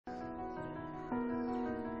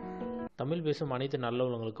தமிழ் பேசும் அனைத்து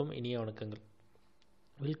நல்லவங்களுக்கும் இனிய வணக்கங்கள்.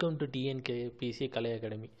 Welcome to Tnpsc Kalai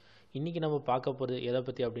academy. இன்றைக்கி நம்ம பார்க்க போகிறது எதை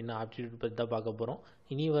பற்றி அப்படின்னா ஆப்டிடியூட் பற்றி தான் பார்க்க போகிறோம்.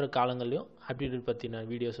 இனி வர காலங்கள்லையும் ஆப்டிடியூட் பற்றின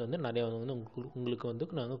வீடியோஸ் நிறைய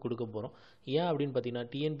உங்களுக்கு நாங்கள் கொடுக்க போகிறோம். ஏன் அப்படின்னு பார்த்தீங்கன்னா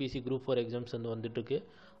Tnpsc Group-4 எக்ஸாம்ஸ் வந்துட்டுருக்கு.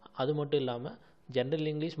 அது மட்டும் இல்லாமல் ஜென்ரல்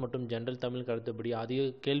இங்கிலீஷ் மற்றும் ஜென்ரல் தமிழுக்கு அடுத்தபடி அதிக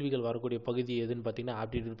கேள்விகள் வரக்கூடிய பகுதி எதுன்னு பார்த்தீங்கன்னா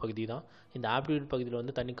ஆப்டிடியூட் பகுதி தான். இந்த ஆப்டிடியூட்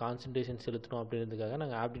பகுதியில் தனி கான்சன்ட்ரேஷன் செலுத்தணும் அப்படின்றதுக்காக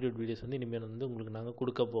நாங்கள் ஆப்டிடியூட் வீடியோஸ் இனிமேல் உங்களுக்கு நாங்கள்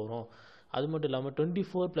கொடுக்க போகிறோம். அது மட்டும் இல்லாமல்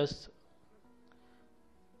 24+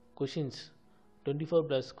 கொஷின்ஸ்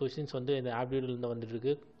இந்த ஆப்டிடியூட்லேருந்து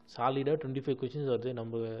வந்துட்டுருக்கு. சாலிடாக 25 கொஷின்ஸ் வருது.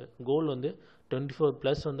 நம்ம கோல்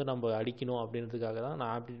 24+ நம்ம அடிக்கணும் அப்படின்றதுக்காக தான்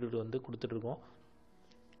நான் ஆப்டிடியூட் கொடுத்துட்ருக்கோம்.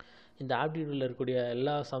 இந்த ஆப்டிடியூட்டில் இருக்கக்கூடிய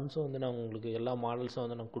எல்லா சம்ஸும் நான் உங்களுக்கு எல்லா மாடல்ஸும்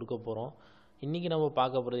நாங்கள் கொடுக்க போகிறோம். இன்றைக்கி நம்ம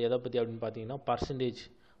பார்க்க போகிறது எதை பற்றி அப்படின்னு பார்த்தீங்கன்னா பர்சன்டேஜ்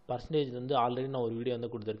ஆல்ரெடி நான் ஒரு வீடியோ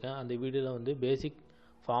கொடுத்துருக்கேன். அந்த வீடியோவில் பேசிக்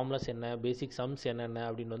ஃபார்முலாஸ் என்ன, பேசிக் சம்ஸ் என்னென்ன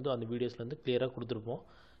அப்படின்னு அந்த வீடியோஸில் கிளியராக கொடுத்துருப்போம்.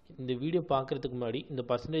 இந்த வீடியோ பார்க்குறதுக்கு முன்னாடி இந்த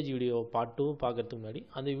பர்சன்டேஜ் வீடியோ பார்ட் 2 பார்க்குறதுக்கு முன்னாடி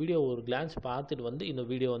அந்த வீடியோ ஒரு கிளான்ஸ் பார்த்துட்டு இந்த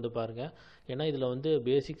வீடியோ பாருங்கள். ஏன்னா இதில்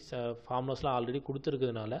பேசிக் ஃபார்முலாஸ்லாம் ஆல்ரெடி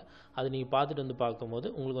கொடுத்துருக்கிறதுனால அதை நீங்கள் பார்த்துட்டு பார்க்கும்போது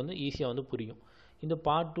உங்களுக்கு ஈஸியாக புரியும். இந்த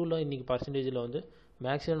பார்ட் 2ல் இன்றைக்கி பர்சன்டேஜில்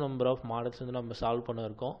மேக்ஸிமம் நம்பர் ஆஃப் மாடல்ஸ் நம்ம சால்வ் பண்ண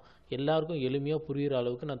இருக்கோம். எல்லாருக்கும் எளிமையாக புரிகிற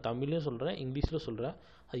அளவுக்கு நான் தமிழ்லையும் சொல்கிறேன், இங்கிலீஷில் சொல்கிறேன்.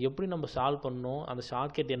 அது எப்படி நம்ம சால்வ் பண்ணணும், அந்த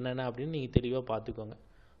ஷார்ட்கட் என்னென்ன அப்படின்னு நீங்கள் தெளிவாக பார்த்துக்கோங்க.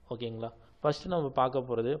 ஓகேங்களா? ஃபஸ்ட்டு நம்ம பார்க்க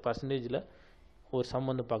போகிறது பர்சன்டேஜில் ஒரு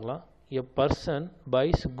சம் பார்க்கலாம். A person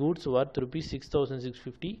buys goods worth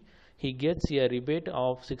 ₹6,650. He gets a rebate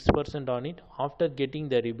of 6% on it. After getting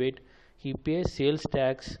the rebate, he pays sales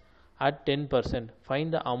tax at 10%. Find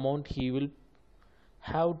the amount he will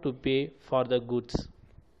have to pay for the goods.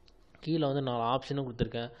 கீழே 4 ஆப்ஷனும்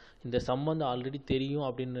கொடுத்துருக்கேன். இந்த some already தெரியும்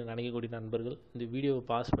அப்படின்னு நினைக்கக்கூடிய நண்பர்கள் இந்த வீடியோவை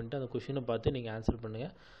பாஸ் பண்ணிட்டு அந்த கொஷினை பார்த்து நீங்கள் ஆன்சர்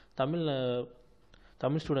பண்ணுங்கள்.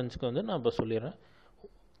 தமிழ் ஸ்டூடெண்ட்ஸ்க்கு நான் இப்போ சொல்லிடுறேன்.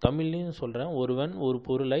 தமிழ்லையும் சொல்கிறேன். ஒருவன் ஒரு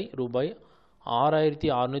பொருளை ரூபாய்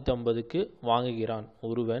 6,650க்கு வாங்குகிறான்.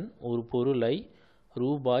 ஒருவன் ஒரு பொருளை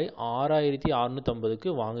ரூபாய் 6,650க்கு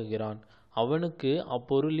வாங்குகிறான். அவனுக்கு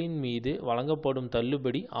அப்பொருளின் மீது வழங்கப்படும்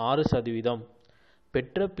தள்ளுபடி 6%.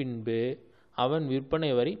 பெற்ற பின்பு அவன்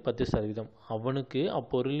விற்பனை வரி 10%. அவனுக்கு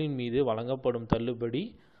அப்பொருளின் மீது வழங்கப்படும் தள்ளுபடி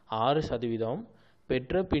 6%.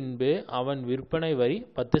 பெற்ற பின்பு அவன் விற்பனை வரி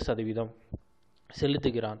 10%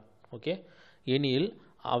 செலுத்துகிறான். ஓகே, எனில்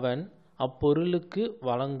அவன் அப்பொருளுக்கு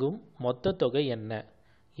வழங்கும் மொத்த தொகை என்ன?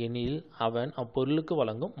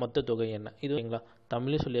 இது ஓகேங்களா?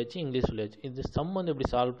 தமிழ்லையும் சொல்லியாச்சு, இங்கிலீஷ் சொல்லியாச்சு. இது சம் எப்படி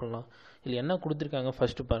சால்வ் பண்ணலாம்? இதில் என்ன கொடுத்துருக்காங்க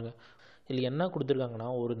ஃபஸ்ட்டு பாருங்கள். இதில் என்ன கொடுத்துருக்காங்கன்னா,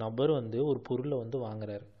 ஒரு நபர் ஒரு பொருளை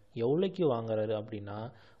வாங்குறாரு. எவ்வளோக்கு வாங்குறாரு அப்படின்னா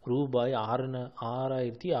ரூபாய்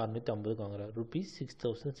 6,650க்கு வாங்குறாரு.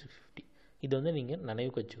 ₹6,650. இது நீங்கள்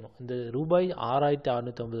நினைவுக்கு வச்சுக்கணும். இந்த ரூபாய்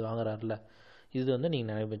 6,650 வாங்குறாருல, இது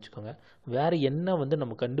நீங்கள் நினைவு வச்சுக்கோங்க. வேறு என்ன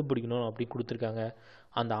நம்ம கண்டுபிடிக்கணும் அப்படி கொடுத்துருக்காங்க.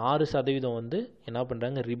 அந்த 6% என்ன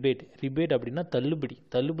பண்ணுறாங்க? ரிபேட் அப்படின்னா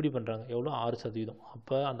தள்ளுபடி பண்ணுறாங்க. எவ்வளோ? 6%.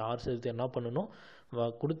 அப்போ அந்த 6% என்ன பண்ணணும்?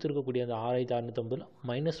 கொடுத்துருக்கக்கூடிய அந்த 6,650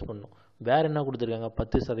 மைனஸ் பண்ணணும். வேறு என்ன கொடுத்துருக்காங்க?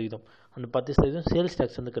 10%. அந்த 10% சேல்ஸ்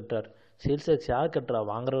டேக்ஸ் கட்டுறாரு. சேல்ஸ் டேக்ஸ் யார் கட்டுறா?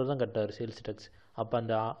 வாங்குறவர் தான் கட்டுறாரு சேல்ஸ் டேக்ஸ். அப்போ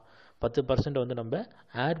அந்த 10% நம்ம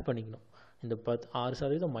ஆட் பண்ணிக்கணும். இந்த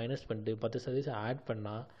 6% மைனஸ் பண்ணிட்டு 10% ஆட்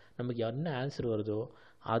பண்ணால் நமக்கு என்ன ஆன்சர் வருதோ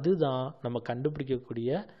அதுதான் நம்ம கண்டுபிடிக்கக்கூடிய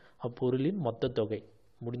அப்பொருளின் மொத்த தொகை.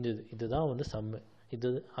 முடிஞ்சது. இதுதான் சம்மு.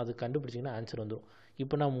 அது கண்டுபிடிச்சிங்கன்னா ஆன்சர் வந்துடும்.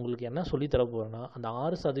 இப்போ நான் உங்களுக்கு என்ன சொல்லித்தர போகிறேன்னா, அந்த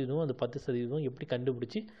 6% அந்த 10% எப்படி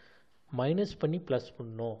கண்டுபிடிச்சி மைனஸ் பண்ணி ப்ளஸ்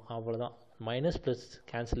பண்ணணும், அவ்வளோதான். மைனஸ் ப்ளஸ்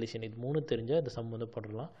கேன்சலேஷன், இது 3 தெரிஞ்சால் இந்த சம்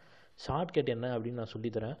போடலாம். ஷார்ட்கட் என்ன அப்படின்னு நான்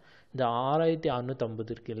சொல்லித்தரேன். இந்த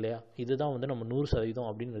 6,650 இருக்குது இல்லையா, இதுதான் நம்ம 100%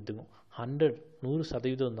 அப்படின்னு எடுத்துக்கணும்.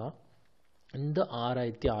 100% தான் இந்த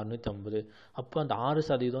 6,650. அப்போ அந்த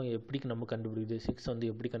 6% எப்படி நம்ம கண்டுபிடிக்குது? 6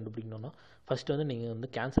 எப்படி கண்டுபிடிக்கணும்னா ஃபஸ்ட்டு நீங்கள்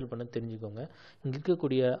கேன்சல் பண்ண தெரிஞ்சுக்கோங்க. இங்கே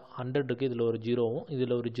இருக்கக்கூடிய 100 இருக்குது, இதில் ஒரு 0வும்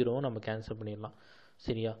இதில் ஒரு 0வும் நம்ம கேன்சல் பண்ணிடலாம்.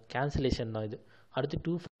 சரியா? கேன்சலேஷன் தான் இது. அடுத்து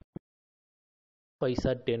 2 5s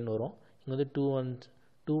are 10 வரும். இங்கே 2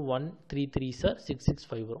 1 3 3s are 6 6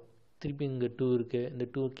 5 வரும். திருப்பி இங்கே 2 இருக்குது, இந்த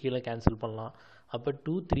 2 கீழே கேன்சல் பண்ணலாம். அப்போ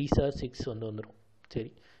 2 3s are 6 வந்துடும்.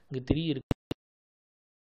 சரி, இங்கே 3 இருக்குது,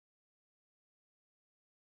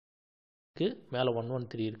 மேலே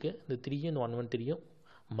 113 இருக்குது. இந்த 3யும் இந்த 113யும்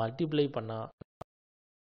மல்டிப்ளை பண்ணால்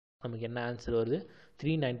நமக்கு என்ன ஆன்சர் வருது?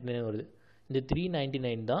 399 வருது. இந்த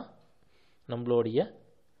 399 தான் நம்மளுடைய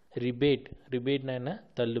ரிபேட்னா என்ன?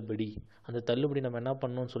 தள்ளுபடி. அந்த தள்ளுபடி நம்ம என்ன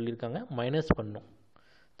பண்ணணும்னு சொல்லியிருக்காங்க? மைனஸ் பண்ணணும்.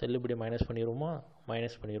 தள்ளுபடி மைனஸ் பண்ணிடுவோமா?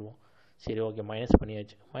 மைனஸ் பண்ணிடுவோம். சரி, ஓகே, மைனஸ்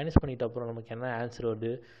பண்ணியாச்சு. மைனஸ் பண்ணிட்ட அப்புறம் நமக்கு என்ன ஆன்சர்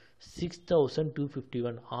வருது?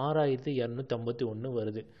 6,251 6251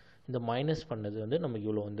 வருது. இந்த மைனஸ் பண்ணது நமக்கு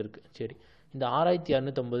இவ்வளோ வந்திருக்கு. சரி, இந்த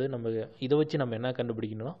 6250 நம்ம இதை வச்சு நம்ம என்ன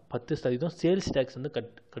கண்டுபிடிக்கணும்னா 10% சேல்ஸ் டேக்ஸ் வந்து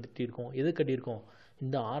கட்டியிருக்கோம். எது கட்டியிருக்கோம்?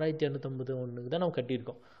 இந்த 6251 தான் நம்ம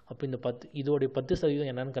கட்டியிருக்கோம். அப்போ இந்த இதோடைய 10%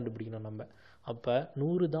 என்னன்னு கண்டுபிடிக்கணும் நம்ம. அப்போ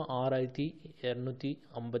 100 தான்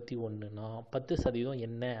 6251னா 10%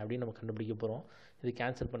 என்ன அப்படின்னு நம்ம கண்டுபிடிக்க போகிறோம். இது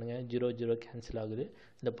கேன்சல் பண்ணுங்கள், 0 கேன்சல் ஆகுது.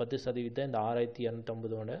 இந்த 10% இந்த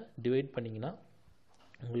 6250 டிவைட் பண்ணிங்கன்னா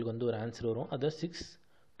உங்களுக்கு வந்து ஒரு ஆன்சர் வரும். அது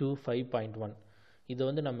 625.1. இதை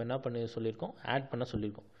வந்து நம்ம என்ன பண்ணி சொல்லியிருக்கோம், ஆட் பண்ண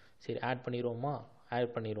சொல்லியிருக்கோம். சரி, ஆட் பண்ணிடுவோமா?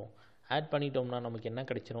 ஆட் பண்ணிடுவோம். ஆட் பண்ணிட்டோம்னா நமக்கு என்ன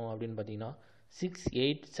கிடைச்சிரும் அப்படின்னு பார்த்தீங்கன்னா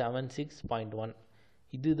 6876.1.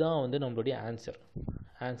 இதுதான் வந்து நம்மளுடைய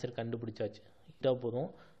ஆன்சர் கண்டுபிடிச்சாச்சு. இதாக போதும்.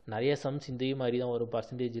 நிறைய சம்ஸ் இதே மாதிரி தான் வரும்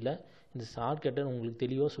பர்சன்டேஜில். இந்த ஷார்ட்கட்டை உங்களுக்கு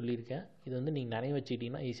தெளிவாக சொல்லியிருக்கேன். இது வந்து நீங்கள் நிறைய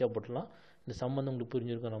வச்சுக்கிட்டிங்கன்னா ஈஸியாக போட்டுடலாம். இந்த சம் வந்து உங்களுக்கு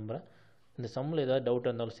புரிஞ்சிருக்கும் நம்புகிறேன். இந்த சம்மில் ஏதாவது டவுட்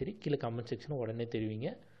இருந்தாலும் சரி கீழே கமெண்ட் செக்ஷனில் உடனே தெரிவிங்க.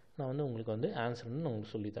 நான் வந்து உங்களுக்கு வந்து ஆன்சர் வந்து நான்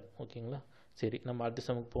உங்களுக்கு சொல்லித்தரேன். ஓகேங்களா? சரி, நம்ம அடுத்த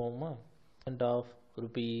சமுக்கு போவோமா? ஆஃப்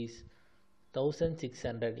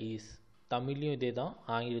 ₹1600 இஸ் தமிழ்லையும் இதே தான்,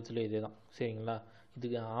 ஆங்கிலத்திலும் இதே தான். சரிங்களா?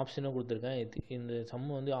 இதுக்கு ஆப்ஷனும் கொடுத்துருக்கேன். இந்த சம்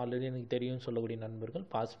வந்து ஆல்ரெடி எனக்கு தெரியும்னு சொல்லக்கூடிய நண்பர்கள்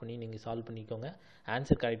பாஸ் பண்ணி நீங்கள் சால்வ் பண்ணிக்கோங்க.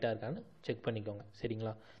 ஆன்சர் கரெக்டாக இருக்கான்னு செக் பண்ணிக்கோங்க.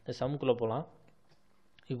 சரிங்களா? இந்த சம்குள்ளே போகலாம்.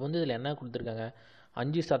 இப்போ வந்து இதில் என்ன கொடுத்துருக்காங்க,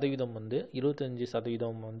 5% வந்து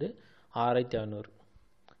 25% வந்து 6500.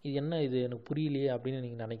 இது என்ன, இது எனக்கு புரியலையே அப்படின்னு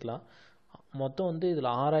நீங்கள் நினைக்கலாம். மொத்தம் வந்து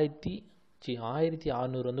இதில்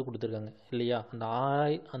 1600 வந்து கொடுத்துருக்காங்க இல்லையா? அந்த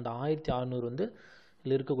 1600 வந்து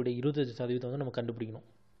இதில் இருக்கக்கூடிய 25% வந்து நம்ம கண்டுபிடிக்கணும்.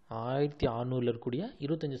 1600 இருக்கக்கூடிய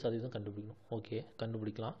 25% கண்டுபிடிக்கணும். ஓகே,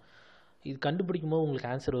 கண்டுபிடிக்கலாம். இது கண்டுபிடிக்கும் போது உங்களுக்கு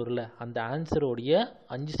ஆன்சர் வரல, அந்த ஆன்சரோடைய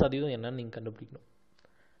 5% என்னன்னு நீங்கள் கண்டுபிடிக்கணும்.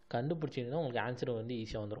 கண்டுபிடிச்சிங்கன்னா உங்களுக்கு ஆன்சர் வந்து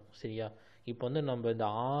ஈஸியாக வந்துடும். சரியா? இப்போ வந்து நம்ம இந்த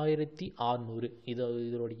 1600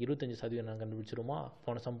 இதோட 25% என்ன கண்டுபிடிச்சிருமா?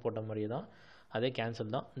 போன சம் போட்ட மாதிரியே தான், அதே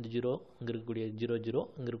கேன்சல் தான். இந்த 0 இங்கே இருக்கக்கூடிய 00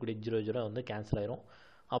 இங்கே இருக்கக்கூடிய 00 வந்து கேன்சல் ஆயிரும்.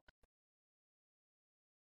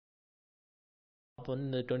 அப்போ வந்து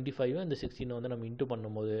இந்த 25 இந்த 16 வந்து நம்ம இன்ட்டு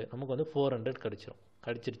பண்ணும்போது நமக்கு வந்து 400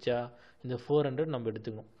 கிடச்சிருச்சா? இந்த 400 நம்ம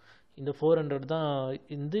எடுத்துக்கணும். இந்த 400 தான்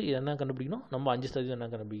இந்த என்ன கண்டுபிடிக்கணும், நம்ம 5% என்ன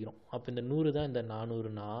கண்டுபிடிக்கிறோம். அப்போ இந்த 100 தான் இந்த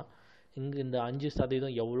 400னா இங்கே இந்த 5%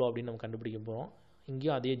 எவ்வளோ அப்படின்னு நம்ம கண்டுபிடிக்க போகிறோம்.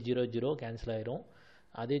 இங்கேயும் அதே 00 கேன்சல் ஆயிரும்,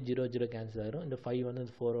 அதே 00 கேன்சல் ஆயிரும். இந்த 5 வந்து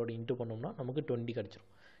இந்த 4ஓட இன்ட்டு பண்ணோம்னா நமக்கு 20 கிடச்சிரும்.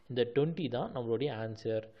 இந்த 20 தான் நம்மளுடைய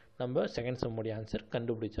ஆன்சர். நம்ம செகண்ட் சம்முடைய ஆன்சர்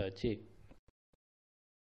கண்டுபிடிச்சாச்சு.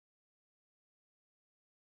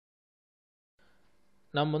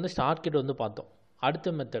 நம்ம வந்து ஷார்ட்கட் வந்து பார்த்தோம்.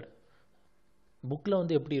 அடுத்த மெத்தட் புக்கில்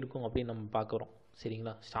வந்து எப்படி இருக்கும் அப்படின்னு நம்ம பார்க்குறோம்.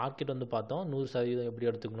 சரிங்களா? ஷார்ட்கட் வந்து பார்த்தோம். 100% எப்படி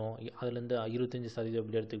எடுத்துக்கணும், அதுலேருந்து 25%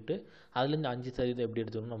 எப்படி எடுத்துக்கிட்டு அதுலேருந்து 5% எப்படி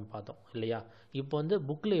எடுத்துக்கணும் நம்ம பார்த்தோம் இல்லையா? இப்போ வந்து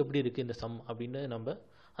புக்கில் எப்படி இருக்குது இந்த சம் அப்படின்னு நம்ம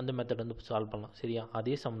அந்த மெத்தட் வந்து சால்வ் பண்ணலாம். சரியா?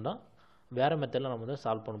 அதே சம் தான் வேறு மெத்தடில் நம்ம வந்து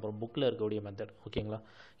சால்வ் பண்ண போகிறோம். புக்கில் இருக்கக்கூடிய மெத்தட். ஓகேங்களா?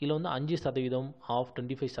 இதில் வந்து 5% ஆஃப்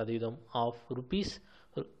 25% ஆஃப்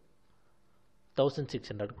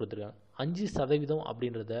 ₹1600 கொடுத்துருக்காங்க. 5%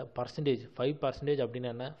 அப்படின்றத பர்சன்டேஜ் 5% அப்படின்னா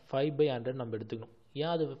என்ன, 5/100 நம்ம எடுத்துக்கணும்.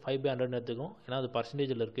 ஏன் அது 5/100 எடுத்துக்கணும்? ஏன்னா அது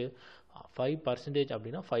பர்சன்டேஜில் இருக்குது. 5%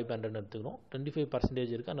 அப்படின்னா 5/100 எடுத்துக்கணும்.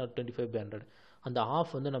 25% இருக்குது, அதனால் 25/100. அந்த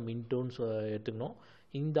ஆஃப் வந்து நம்ம இன்டூன்னு எடுத்துக்கணும்.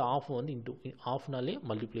 இந்த ஆஃப் வந்து ஆஃப்னாலே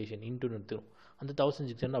மல்டிப்ளிகேஷன் இன்டூன்னு எடுத்துக்கணும். அந்த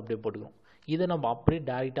 1600 அப்படியே போட்டுக்கணும். இதை நம்ம அப்படியே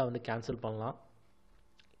டேரெக்டாக வந்து கேன்சல் பண்ணலாம்.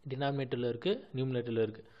 டினாமினேட்டரில் இருக்குது, நியூமினேட்டரில்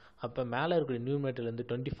இருக்குது. அப்போ மேலே இருக்கக்கூடிய நியூமினேட்டர்லேருந்து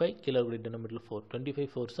 25, கீழே இருக்கக்கூடிய டினாமினேட்டரில் 4. 25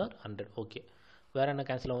 4s are 100. ஓகே, வேறு என்ன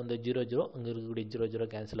கேன்சல் ஆகும்? இந்த 00 இங்கே இருக்கக்கூடிய 00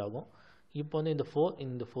 கேன்சல் ஆகும். இப்போ வந்து இந்த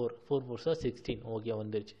 4 4 4s are 16. ஓகே,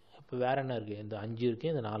 வந்துருச்சு. இப்போ வேறு என்ன இருக்குது? இந்த 5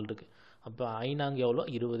 இருக்குது, இந்த 4 இருக்குது. அப்போ ஐநாங்க எவ்வளோ?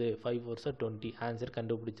 20. 5 4s are 20. ஆன்சர்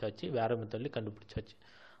கண்டுபிடிச்சாச்சு. வேறு மெத்தட்லேயும் கண்டுபிடிச்சாச்சு.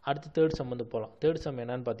 அடுத்து தேர்ட் சம் வந்து போகலாம். தேர்ட் சம்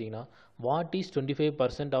என்னன்னு பார்த்தீங்கன்னா, what is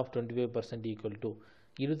 25% of 25% equal to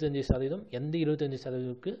 25%. எந்த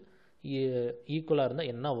 25%க்கு ஈக்குவலாக இருந்தால்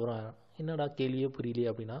என்ன வரும்? என்னடா கேள்வியே புரியலையே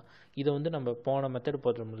அப்படின்னா, இதை வந்து நம்ம போன மெத்தட்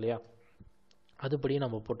போட்டுருவோம் இல்லையா, அதுபடியே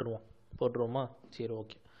நம்ம போட்டுருவோமா? சரி,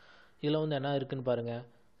 ஓகே. இதில் வந்து என்ன இருக்குதுன்னு பாருங்கள்.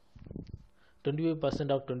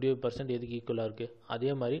 25% ஆஃப் 25% எதுக்கு ஈக்குவலாக இருக்குது? அதே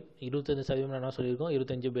மாதிரி 25% என்ன சொல்லியிருக்கோம்?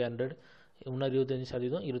 25/100. இன்னொரு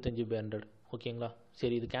 25%, 25/100. ஓகேங்களா?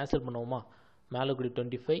 சரி, இது கேன்சல் பண்ணுவோமா? மேலே கூடிய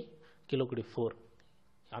 25, கீழே கூடிய 4.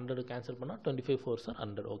 100 கேன்சல் பண்ணால் 25 4s are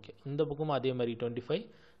 100. ஓகே, இந்த பக்கமும் அதே மாதிரி 25,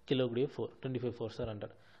 கீழே கூடிய 4. 25 4s are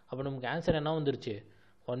 100. அப்போ நமக்கு ஆன்சர் என்ன வந்துருச்சு?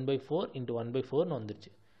 1/4 × 1/4ன்னு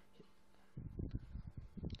வந்துருச்சு.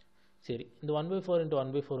 சரி, இந்த 1/4 ×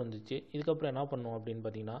 1/4 வந்துச்சு. இதுக்கப்புறம் என்ன பண்ணுவோம் அப்படின்னு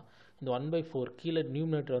பார்த்தீங்கன்னா, இந்த 1/4 கீழே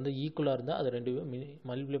நியூமினேட்டர் வந்து ஈக்குவலாக இருந்தால் அது ரெண்டு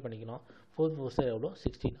மல்டிப்ளை பண்ணிக்கணும். 4 4s are எவ்வளோ?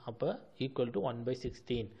 16. அப்போ ஈக்குவல் டு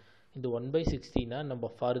 1/16. இந்த 1/16 நம்ம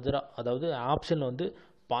ஃபர்தராக, அதாவது ஆப்ஷனில் வந்து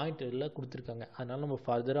பாயிண்ட் எல்லாம் கொடுத்துருக்காங்க, அதனால் நம்ம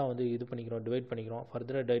ஃபர்தராக வந்து இது பண்ணிக்கிறோம், டிவைட் பண்ணிக்கிறோம்.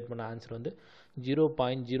 ஃபர்தராக டிவைட் பண்ண ஆன்சர் வந்து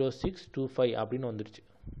 0.0625 அப்படின்னு வந்துடுச்சு.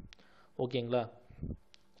 ஓகேங்களா.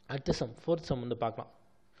 அடுத்த சம் ஃபோர்த் சம் வந்து பார்க்கலாம்.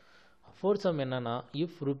 ஃபோர்த் சம் என்னன்னா,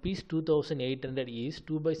 if rupees 2800 is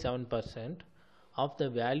 2/7% of the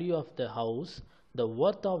value of the house, the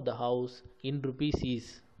worth of the house in rupees is.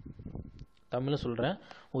 தமிழில் சொல்கிறேன்,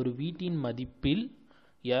 ஒரு வீட்டின் மதிப்பில்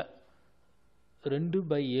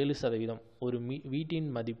 2/7%, ஒரு வீட்டின்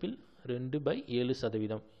மதிப்பில்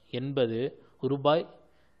 2/7% என்பது ரூபாய்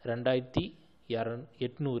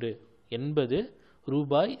 2800 என்பது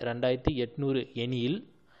ரூபாய் 2800 எனில்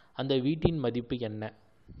அந்த வீட்டின் மதிப்பு என்ன?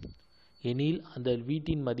 எனில் அந்த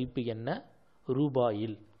வீட்டின் மதிப்பு என்ன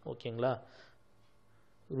ரூபாயில். ஓகேங்களா.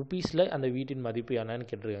 ருபீஸில் அந்த வீட்டின் மதிப்பு என்னன்னு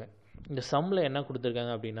கேட்டிருக்காங்க. இந்த சம்மில் என்ன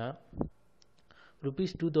கொடுத்துருக்காங்க அப்படின்னா,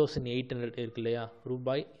 rupees 2800 இருக்கு இல்லையா,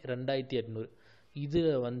 ரூபாய் 2800, இது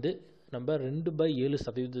வந்து நம்ம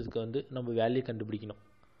 2/7%க்கு வந்து நம்ம வேல்யூ கண்டுபிடிக்கணும்.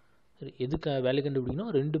 எதுக்கு வேல்யூ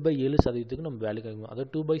கண்டுபிடிக்கணும்? 2/7%க்கு நம்ம வேல்யூ கண்டுபிடிக்கணும்.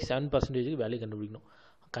 அதாவது 2/7%க்கு வேல்யூ கண்டுபிடிக்கணும்.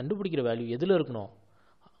 கண்டுபிடிக்கிற வேல்யூ எதில் இருக்கணும்?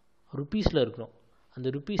 ருபீஸில் இருக்கணும். அந்த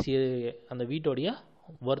ருபீஸ் அந்த வீட்டோடைய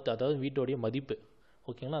ஒர்த், அதாவது வீட்டோடைய மதிப்பு.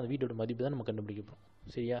 ஓகேங்களா. அந்த வீட்டோட மதிப்பு தான் நம்ம கண்டுபிடிக்க போகிறோம்.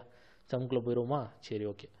 சரியா. சம்குள்ளே போயிடுவோமா? சரி,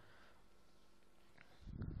 ஓகே.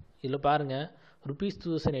 இதில் பாருங்கள், rupees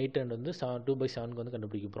 2800 வந்து 2/7க்கு வந்து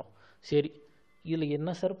கண்டுபிடிக்க போகிறோம். சரி, இதில் என்ன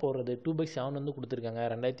சார் போடுறது? 2/7 வந்து கொடுத்துருக்காங்க,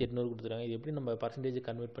 2800 கொடுத்துருக்காங்க. இது எப்படி நம்ம பர்சன்டேஜ்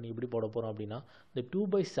கன்வெர்ட் பண்ணி எப்படி போட போகிறோம் அப்படின்னா, இந்த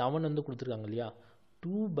 2/7 வந்து கொடுத்துருக்காங்க இல்லையா,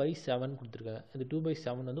 2/7 கொடுத்துருக்காங்க. இந்த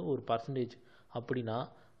 2/7 வந்து ஒரு பர்சன்டேஜ் அப்படின்னா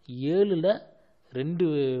 7ல்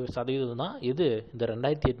 2% தான் எது? இந்த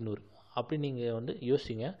 2800. அப்படி நீங்கள் வந்து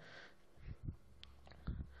யோசிங்க.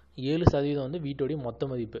 7% வந்து வீட்டோடைய மொத்த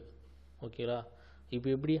மதிப்பு. ஓகேங்களா. இப்போ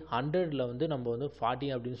எப்படி 100ல் வந்து நம்ம வந்து 40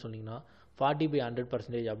 அப்படின்னு சொன்னிங்கன்னா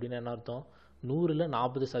 40/100% அப்படின்னு என்ன அர்த்தம்? 100ல்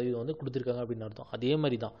 40% வந்து கொடுத்துருக்காங்க அப்படின்னு அர்த்தம். அதே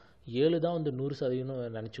மாதிரி தான் 7 தான் வந்து 100%ன்னு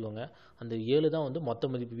நினச்சிக்கோங்க. அந்த 7 தான் வந்து மொத்த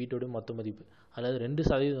மதிப்பு, வீட்டோடைய மொத்த மதிப்பு. அதாவது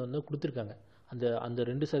 2% வந்து கொடுத்துருக்காங்க. அந்த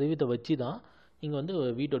 2% வச்சு தான் நீங்கள் வந்து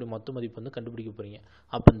வீட்டோடைய மொத்த மதிப்பு வந்து கண்டுபிடிக்க போகிறீங்க.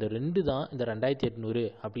 அப்போ இந்த 2 தான் இந்த 2800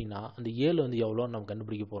 அப்படின்னா அந்த 7 வந்து எவ்வளோன்னு நம்ம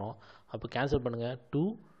கண்டுபிடிக்க போகிறோம். அப்போ கேன்சல் பண்ணுங்கள்.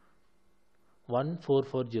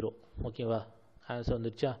 21440. ஓகேவா. ஆன்சர்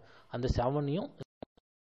வந்துருச்சா? அந்த 7ஐயும்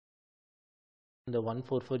இந்த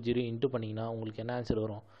 1440 இன்ட்டு பண்ணிங்கன்னா உங்களுக்கு என்ன ஆன்சர்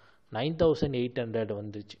வரும்? 9800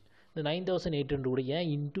 வந்துருச்சு. இந்த 9800 கூட ஏன்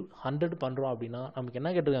இன்ட்டு 100 பண்ணுறோம் அப்படின்னா, நமக்கு என்ன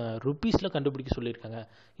கேட்டிருக்காங்க? ருப்பீஸில் கண்டுபிடிக்க சொல்லியிருக்காங்க.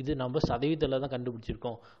 இது நம்ம சதவீதத்தில் தான்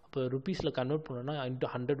கண்டுபிடிச்சிருக்கோம். அப்போ ருப்பீஸில் கன்வெர்ட் பண்ணணும்னா இன்ட்டு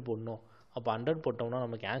 100 போடணும். அப்போ 100 போட்டோம்னா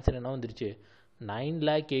நமக்கு ஆன்சர் என்ன வந்துருச்சு?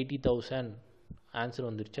 9,80,000 ஆன்சர்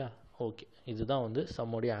வந்துருச்சா? ஓகே, இதுதான் வந்து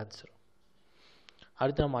சம்முடைய ஆன்சர்.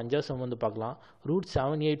 அடுத்து நம்ம 5வது சம் வந்து பார்க்கலாம்.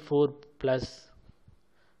 √784 ப்ளஸ்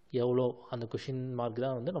எவ்வளோ? அந்த கொஷின் மார்க்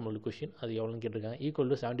தான் வந்து நம்மளுக்கு கொஷின். அது எவ்வளோன்னு கேட்டிருக்காங்க. ஈக்குவல்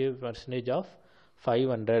டு 75% ஆஃப்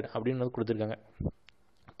 500 அப்படின்னு வந்து கொடுத்துருக்காங்க.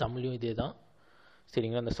 தமிழையும் இதே தான்.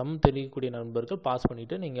 சரிங்களா. அந்த சம் தெரியக்கூடிய நண்பர்கள் பாஸ்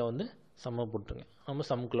பண்ணிவிட்டு நீங்கள் வந்து சம்மை போட்டுருங்க. நம்ம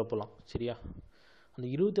சம்முக்குள்ளே போகலாம். சரியா. அந்த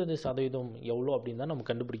 25% எவ்வளோ அப்படின்னு தான் நம்ம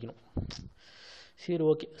கண்டுபிடிக்கணும். சரி,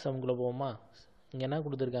 ஓகே, சம்முக்குள்ளே போவோமா? இங்கே என்ன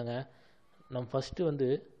கொடுத்துருக்காங்க? நம்ம ஃபஸ்ட்டு வந்து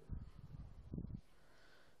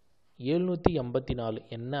 784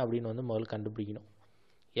 என்ன அப்படின்னு வந்து முதல்ல கண்டுபிடிக்கணும்.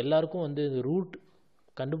 எல்லாருக்கும் வந்து இந்த ரூட்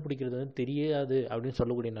கண்டுபிடிக்கிறது வந்து தெரியாது அப்படின்னு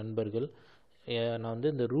சொல்லக்கூடிய நண்பர்கள், நான் வந்து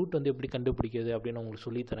இந்த ரூட் வந்து எப்படி கண்டுபிடிக்கிறது அப்படின்னு உங்களுக்கு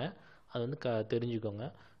சொல்லித்தரேன். அது வந்து தெரிஞ்சுக்கோங்க.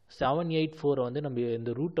 784 வந்து நம்ம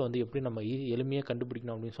இந்த ரூட்டை வந்து எப்படி நம்ம எளிமையாக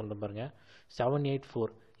கண்டுபிடிக்கணும் அப்படின்னு சொல்ல பாருங்கள். 784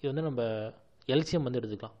 இது வந்து நம்ம எல்சிஎம் வந்து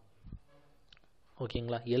எடுத்துக்கலாம்.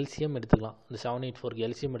 ஓகேங்களா. எல்சிஎம் எடுத்துக்கலாம். இந்த 784க்கு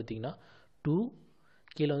எல்சிஎம் எடுத்திங்கன்னா 2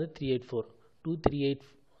 கீழே வந்து 384,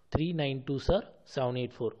 392 சார்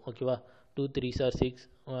 784. ஓகேவா. 2 3 சார் 6,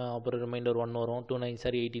 அப்புறம் ரிமைண்டர் 1 வரும். 2 9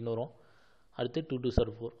 சார் 18 வரும். அடுத்து 2 2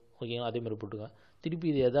 சார் 4. ஓகேங்களா. அதேமாதிரி போட்டுக்கோங்க. திருப்பி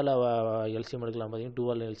இது எதால் எல்சிஎம் எடுக்கலாம் பார்த்தீங்கன்னா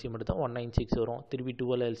 2ஆல் எல்சிஎம் எடுத்தால் 196 வரும். திருப்பி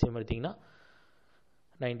 2ஆல் எல்சிஎம் எடுத்திங்கன்னா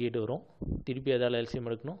 98 வரும். திருப்பி எதால் எல்சிஎம்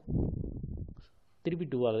எடுக்கணும்? திருப்பி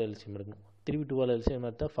 2ஆல் எல்சிஎம் எடுக்கணும். திருப்பி 2ஆல் எல்சிஎம்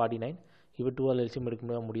எடுத்தால் 49. இப்போ 2ஆல் எல்சிஎம்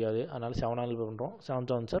எடுக்க முடியாது, அதனால் 7ஆல் பண்ணுறோம்.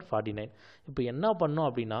 7 7 சார் 49. இப்போ என்ன பண்ணோம்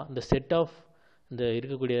அப்படின்னா, இந்த செட் ஆஃப் இந்த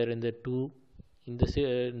இருக்கக்கூடிய இந்த 2, இந்த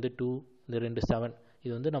 2, இந்த 2 7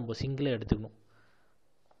 இது வந்து நம்ம சிங்கிளாக எடுத்துக்கணும்.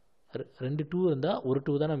 2 2 இருந்தால் ஒரு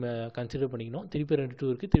 2 தான் நம்ம கன்சிடர் பண்ணிக்கணும். திருப்பி 2 2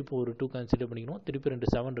 இருக்குது, திருப்பி ஒரு 2 கன்சிடர் பண்ணிக்கணும். திருப்பி 2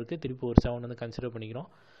 7 இருக்குது, திருப்பி ஒரு 7 வந்து கன்சிடர் பண்ணிக்கிறோம்.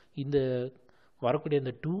 இந்த வரக்கூடிய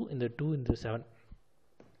இந்த 2, இந்த 2, இந்த 7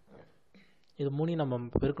 இது மூணையும் நம்ம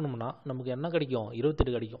பெருக்கணும்னா நமக்கு என்ன கிடைக்கும்?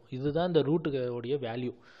 28 கிடைக்கும். இதுதான் இந்த ரூட்டுடைய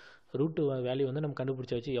வேல்யூ. ரூட்டு வேல்யூ வந்து நம்ம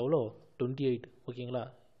கண்டுபிடிச்ச வச்சு எவ்வளோ? 28. ஓகேங்களா.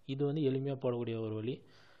 இது வந்து எளிமையாக போடக்கூடிய ஒரு வழி.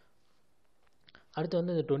 அடுத்து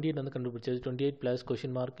வந்து இந்த 28 வந்து கண்டுபிடிச்சது. 28 plus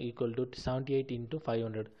question mark equal to 78 into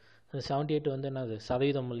 500. இந்த 78 வந்து என்னது?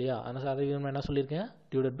 சதவீதம் இல்லையா. ஆனால் சதவீதம் என்ன சொல்லியிருக்கேன்?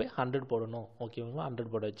 டிவைடட் பை 100 போடணும். ஓகேங்களா. 100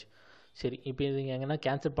 போடாச்சு. சரி, இப்போ இது எங்கன்னா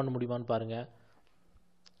கேன்சல் பண்ண முடியுமான்னு பாருங்கள்.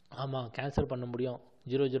 ஆமாம், கேன்சல் பண்ண முடியும்.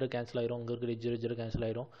 0 0 கேன்சல் ஆயிரும், இங்கே இருக்கிற 0 0 கேன்சல்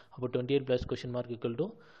ஆயிரும். அப்போ 28 plus question mark equal to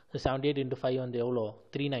 78 × 5 வந்து எவ்வளோ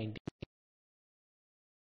 390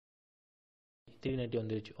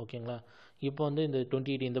 வந்துருச்சு. ஓகேங்களா? இப்போ வந்து இந்த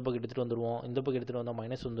 28 இந்த பக்கம் எடுத்துகிட்டு வந்துடுவோம், இந்த பக்கம் எடுத்துகிட்டு வந்தால்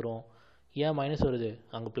மைனஸ் வந்துடும். ஏன் மைனஸ் வருது?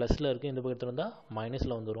 அங்கே ப்ளஸில் இருக்குது, இந்த பக்கம் எடுத்துகிட்டு வந்தால்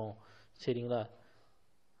மைனஸில் வந்துடும். சரிங்களா?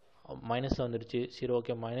 மைனஸில் வந்துடுச்சு. சரி,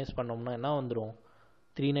 ஓகே, மைனஸ் பண்ணோம்னா என்ன வந்துடும்?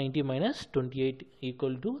 390 மைனஸ் 28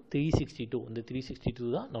 ஈக்குவல் டு 362. இந்த 362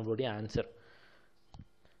 தான் நம்மளுடைய ஆன்சர்.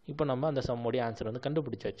 இப்போ நம்ம அந்த சம்முடைய ஆன்சர் வந்து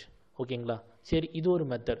கண்டுபிடிச்சாச்சு. ஓகேங்களா? சரி, இது ஒரு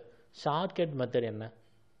மெத்தட். ஷார்ட்கட் மெத்தட் என்ன?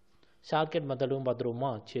 ஷார்ட்கட் மெத்தடும்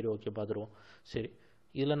பார்த்துருவோமா? சரி, ஓகே, பார்த்துருவோம். சரி,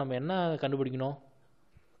 இதில் நம்ம என்ன கண்டுபிடிக்கணும்?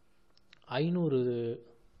 500,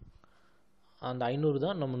 அந்த 500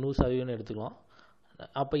 தான் நம்ம 100% எடுத்துக்கலாம்.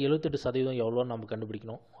 அப்போ 78% எவ்வளோன்னு நம்ம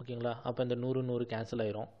கண்டுபிடிக்கணும். ஓகேங்களா? அப்போ இந்த 100 100 கேன்சல்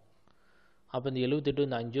ஆயிரும். அப்போ இந்த 78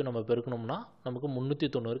 இந்த 5 நம்ம பெருக்கணும்னா நமக்கு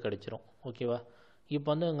 390 கிடச்சிரும். ஓகேவா? இப்போ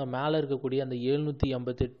வந்து அங்கே மேலே இருக்கக்கூடிய அந்த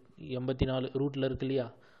 784 ரூட்டில் இருக்கு இல்லையா,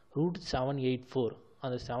 ரூட் 784,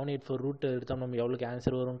 அந்த 784 ரூட்டை எடுத்தால் நம்ம எவ்வளோக்கு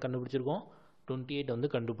ஆன்சர் வரும்னு கண்டுபிடிச்சிருக்கோம்? 28 வந்து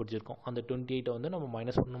கண்டுபிடிச்சிருக்கோம். அந்த 28 வந்து நம்ம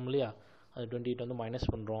மைனஸ் பண்ணணும் இல்லையா, அந்த 28 வந்து மைனஸ்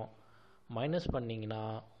பண்ணுறோம். மைனஸ் பண்ணிங்கன்னா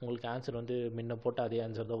உங்களுக்கு ஆன்சர் வந்து முன்ன போட்ட அதே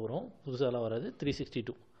ஆன்சர் தான் வரும், புதுசாலாம் வராது.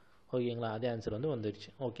 362. ஓகேங்களா? அதே ஆன்சர் வந்து வந்துடுச்சு.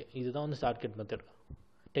 ஓகே, இதுதான் வந்து ஷார்ட்கட் மெத்தட்.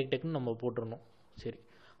 டெக்னு நம்ம போட்டுடணும். சரி,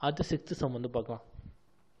 அடுத்து 6th சம் வந்து பார்க்கலாம்.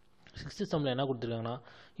 6th சம்மில் என்ன கொடுத்துருக்காங்கன்னா,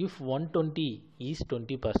 if 120 is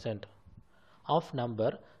 20% of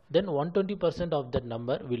number, then 120% of that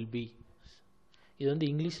number will be. இது வந்து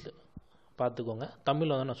இங்கிலீஷில் பார்த்துக்கோங்க,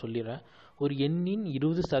 தமிழில் வந்து நான் சொல்லிடுறேன். ஒரு எண்ணின்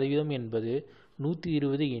 20% என்பது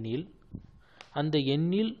 120 எனில் அந்த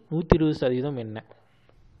எண்ணில் 120% என்ன?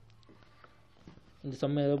 இந்த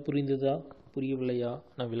சம் ஏதாவது புரிந்ததா, புரியவில்லையா?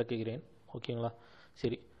 நான் விளக்குகிறேன். ஓகேங்களா?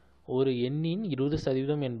 சரி, ஒரு எண்ணின்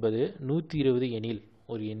 20% என்பது 120 எனில்,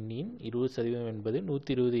 ஒரு எண்ணின் 20% என்பது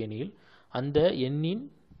 120 எனில் அந்த எண்ணின்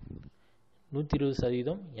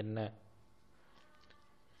 120% என்ன?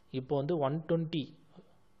 இப்போ வந்து 120,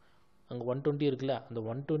 அங்கே 120 இருக்குல்ல, அந்த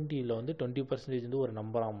 120ல் வந்து 20% வந்து ஒரு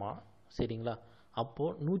நம்பராமா. சரிங்களா?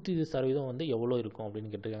 அப்போது 120% வந்து எவ்வளோ இருக்கும் அப்படின்னு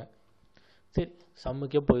கேட்டிருக்காங்க. சரி,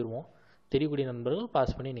 சம்முக்கே போயிடுவோம். தெரியக்கூடிய நண்பர்கள்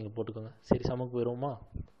பாஸ் பண்ணி நீங்கள் போட்டுக்கோங்க. சரி, சம்முக்கு போயிடுவோமா?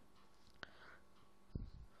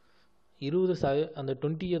 20%, அந்த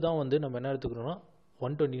 20 தான் வந்து நம்ம என்ன எடுத்துக்கிறோம்னா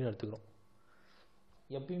 120ன்னு எடுத்துக்கிறோம்.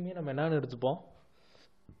 எப்பயுமே நம்ம என்னென்னு எடுத்துப்போம்,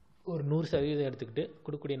 ஒரு 100% எடுத்துக்கிட்டு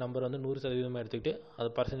கொடுக்கக்கூடிய நம்பர் வந்து 100% எடுத்துக்கிட்டு அது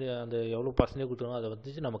பர்சன்டேஜ், அந்த எவ்வளோ பர்சன்டேஜ் கொடுத்துருவோம் அதை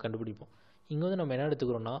வச்சு நம்ம கண்டுபிடிப்போம். இங்கே வந்து நம்ம என்ன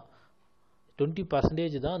எடுத்துக்கிறோன்னா